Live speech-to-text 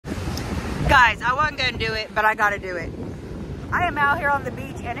Guys, I wasn't gonna do it, but I gotta do it. I am out here on the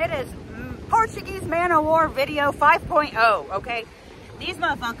beach, and it is Portuguese Man of War video 5.0, okay? These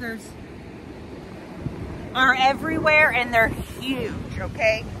motherfuckers are everywhere, and they're huge,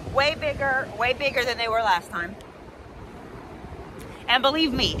 okay? Way bigger than they were last time. And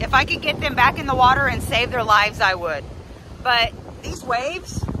believe me, if I could get them back in the water and save their lives, I would. But these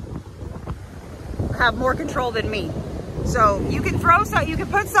waves have more control than me. So you can you can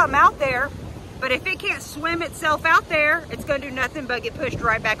put something out there, but if it can't swim itself out there, it's gonna do nothing but get pushed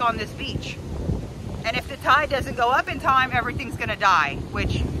right back on this beach. And if the tide doesn't go up in time, everything's gonna die,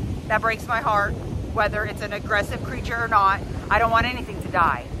 which that breaks my heart, whether it's an aggressive creature or not. I don't want anything to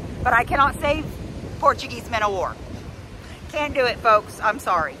die, but I cannot save Portuguese Men of War. Can't do it, folks. I'm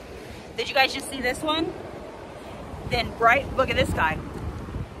sorry. Did you guys just see this one? Then look at this guy.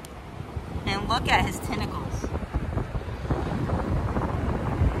 And look at his tentacles.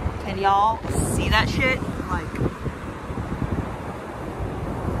 Can y'all see that shit? Like,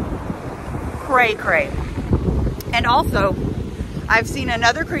 cray. And also, I've seen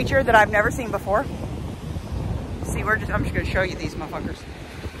another creature that I've never seen before. See, I'm just gonna show you these motherfuckers.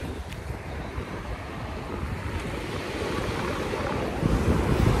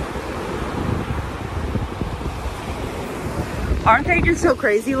 Aren't they just so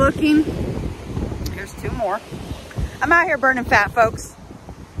crazy looking? Here's two more. I'm out here burning fat, folks.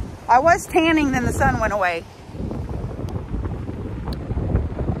 I was tanning, then the sun went away.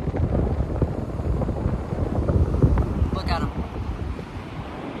 Look at them.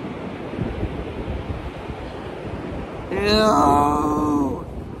 Ew.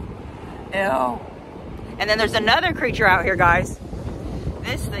 Ew. And then there's another creature out here, guys.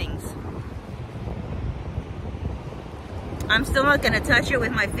 This thing's. I'm still not gonna touch it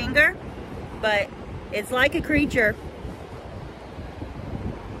with my finger, but it's like a creature.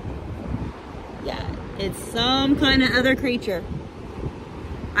 Yeah, it's some kind of other creature.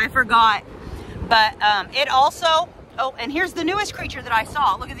 I forgot. But it also, oh, and here's the newest creature that I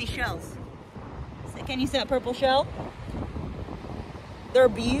saw. Look at these shells. Can you see that purple shell? They're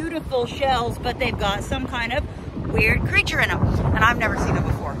beautiful shells, but they've got some kind of weird creature in them. And I've never seen it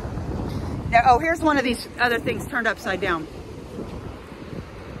before. Now, oh, here's one of these other things turned upside down.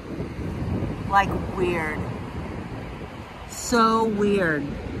 Like weird. So weird.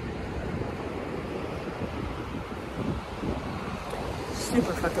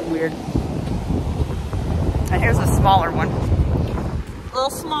 Super fucking weird. And here's a smaller one. Little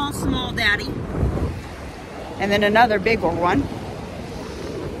small daddy. And then another bigger one.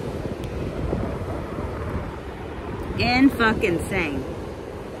 And fucking same.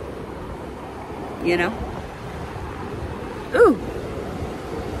 You know? Ooh.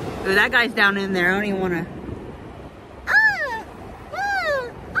 Ooh, that guy's down in there. I don't even want to.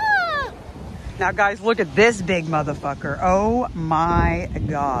 Now, guys, look at this big motherfucker. Oh, my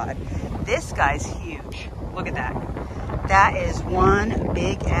God. This guy's huge. Look at that. That is one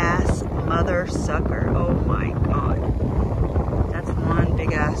big-ass mother sucker. Oh, my God. That's one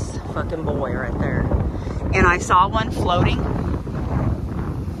big-ass fucking boy right there. And I saw one floating.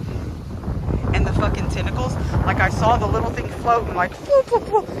 And the fucking tentacles, like I saw the little thing floating, like,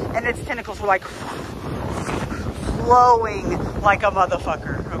 and its tentacles were like flowing like a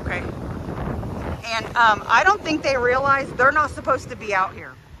motherfucker, okay? And I don't think they realize they're not supposed to be out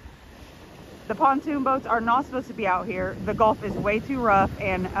here. The pontoon boats are not supposed to be out here. The Gulf is way too rough,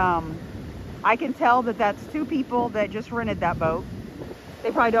 and I can tell that that's two people that just rented that boat.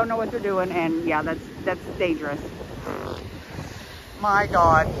 They probably don't know what they're doing, and yeah, that's dangerous. My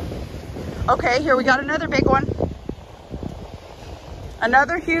God. Okay, here we got another big one.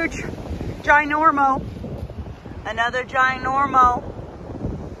 Another huge ginormo. Another ginormo.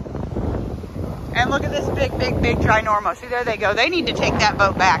 And look at this big ginormo. See, there they go. They need to take that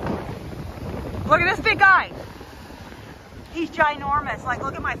boat back. Look at this big guy. He's ginormous. Like,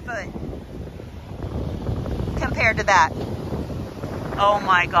 look at my foot. Compared to that. Oh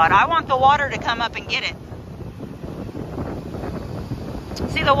my God. I want the water to come up and get it.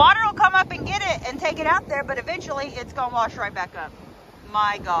 See, the water will come up and get it and take it out there, but eventually it's going to wash right back up.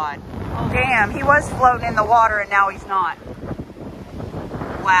 My God. Oh, damn, he was floating in the water and now he's not.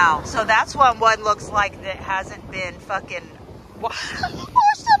 Wow. So that's what one looks like that hasn't been fucking washed up on the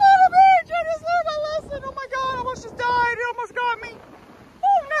beach. I just learned my lesson. Oh my God, I almost just died. It almost got me.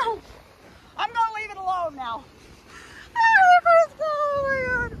 Oh no. I'm going to leave it alone now. Oh, my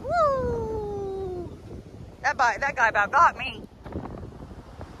God. Woo. That guy about got me.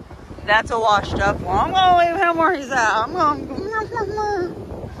 That's a washed up one. I'm going to leave him where he's at.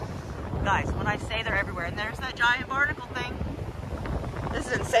 Guys, when I say they're everywhere, and there's that giant barnacle thing. This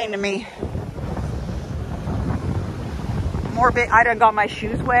is insane to me. more big. I done got my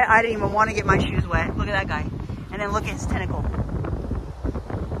shoes wet. I didn't even want to get my shoes wet. Look at that guy. And then look at his tentacle.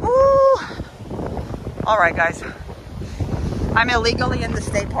 Ooh. All right, guys. I'm illegally in the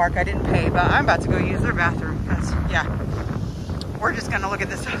state park. I didn't pay, but I'm about to go use their bathroom because, yeah, we're just going to look at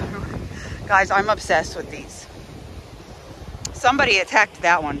this. Guys, I'm obsessed with these. Somebody attacked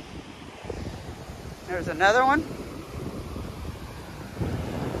that one. There's another one.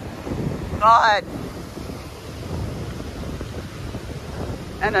 God.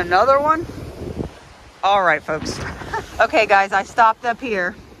 And another one. All right, folks. Okay, guys, I stopped up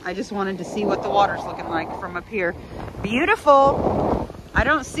here. I just wanted to see what the water's looking like from up here. Beautiful. I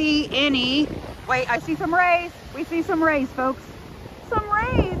don't see any. Wait, I see some rays. We see some rays, folks. Some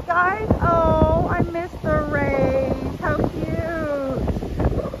rays, guys. Oh, I miss the rays. How cute.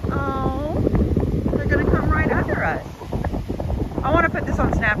 Oh, they're gonna come right under us. I want to put this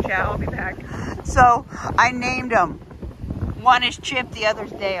on Snapchat. I'll be back. So I named them. One is Chip, the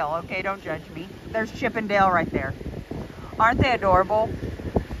other's Dale. Okay, don't judge me. There's Chip and Dale right there. Aren't they adorable?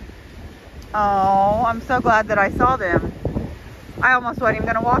 Oh, I'm so glad that I saw them. I almost wasn't even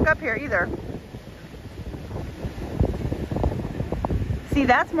gonna walk up here either. See,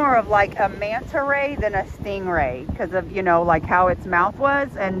 that's more of like a manta ray than a stingray because of, you know, like how its mouth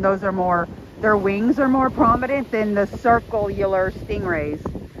was, and those are more, their wings are more prominent than the circular stingrays.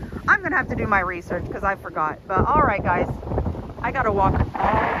 I'm gonna have to do my research because I forgot. But all right, guys, I gotta walk all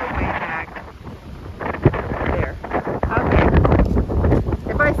the way back there. Okay.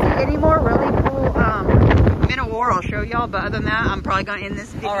 If I see any more really cool War, I'll show y'all, but other than that, I'm probably gonna end this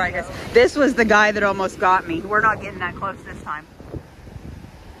video. All right, guys, this was the guy that almost got me. We're not getting that close this time,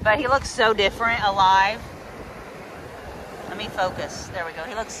 but he looks so different alive. Let me focus. There we go.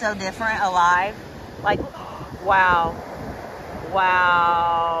 He looks so different alive. Like, wow,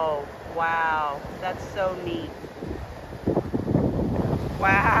 wow, wow. That's so neat.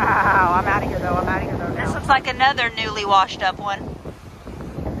 Wow. I'm out of here though. I'm out of here though now. This looks like another newly washed up one.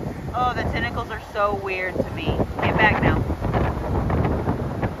 Oh, the tentacles are so weird to me. Get back now.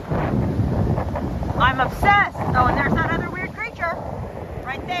 I'm obsessed. Oh, and there's that other weird creature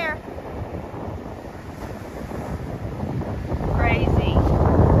right there. Crazy.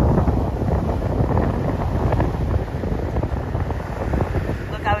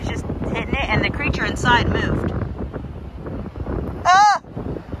 Look, I was just hitting it and the creature inside moved. Ah!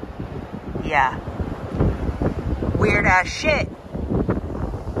 Yeah. Weird ass shit.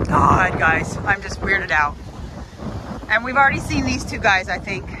 God, guys, I'm just weirded out. And we've already seen these two guys, I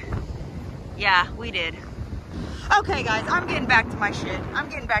think. Yeah, we did. Okay, guys, I'm getting back to my shit. I'm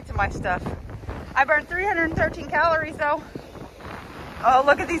getting back to my stuff. I burned 313 calories, though. Oh,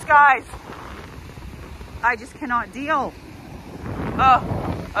 look at these guys. I just cannot deal. Oh,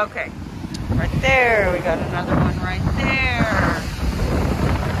 okay. Right there. We got another one right there.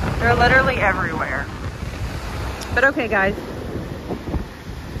 They're literally everywhere. But okay, guys.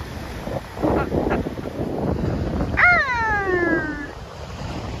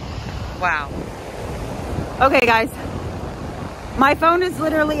 Wow. Okay, guys. My phone is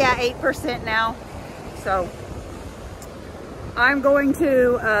literally at 8% now. So I'm going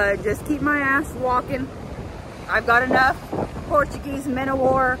to just keep my ass walking. I've got enough Portuguese Men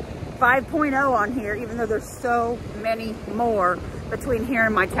 5.0 on here, even though there's so many more between here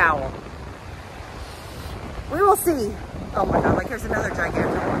and my towel. We will see. Oh my God, like here's another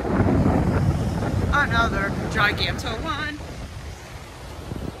giganto one. Another giganto one.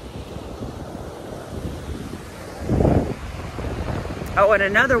 Oh, and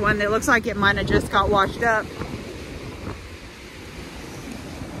another one that looks like it might have just got washed up.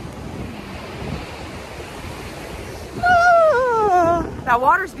 Ah, that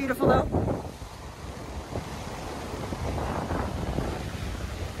water's beautiful though.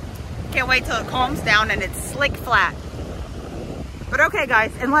 Can't wait till it calms down and it's slick flat. But okay,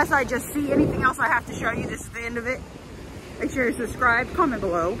 guys, unless I just see anything else I have to show you, this is the end of it. Make sure you subscribe, comment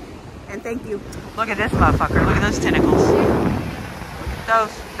below, and thank you. Look at this motherfucker. Look at those tentacles.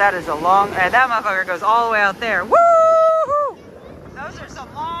 That is a long, that motherfucker goes all the way out there. Woo! Those are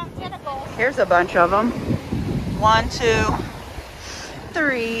some long tentacles. Here's a bunch of them. 1, 2,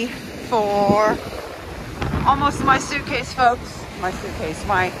 3, 4. Almost my suitcase, folks. My suitcase,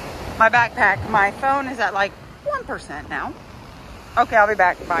 my backpack. My phone is at like 1% now. Okay, I'll be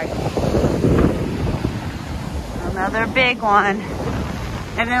back. Bye. Another big one.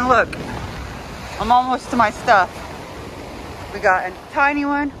 And then look, I'm almost to my stuff. We got a tiny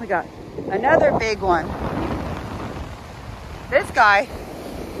one. We got another big one. This guy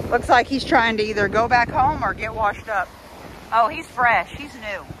looks like he's trying to either go back home or get washed up. Oh, he's fresh. He's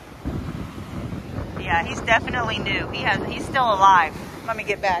new. Yeah. Yeah, he's definitely new. He's still alive. Let me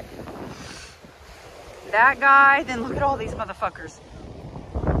get back. That guy, then look at all these motherfuckers.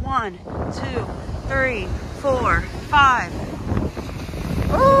 1, 2, 3, 4, 5.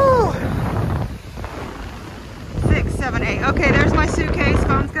 Ooh. 6, 7, 8. Okay, there's my suitcase.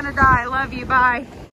 Phone's gonna die. Love you. Bye.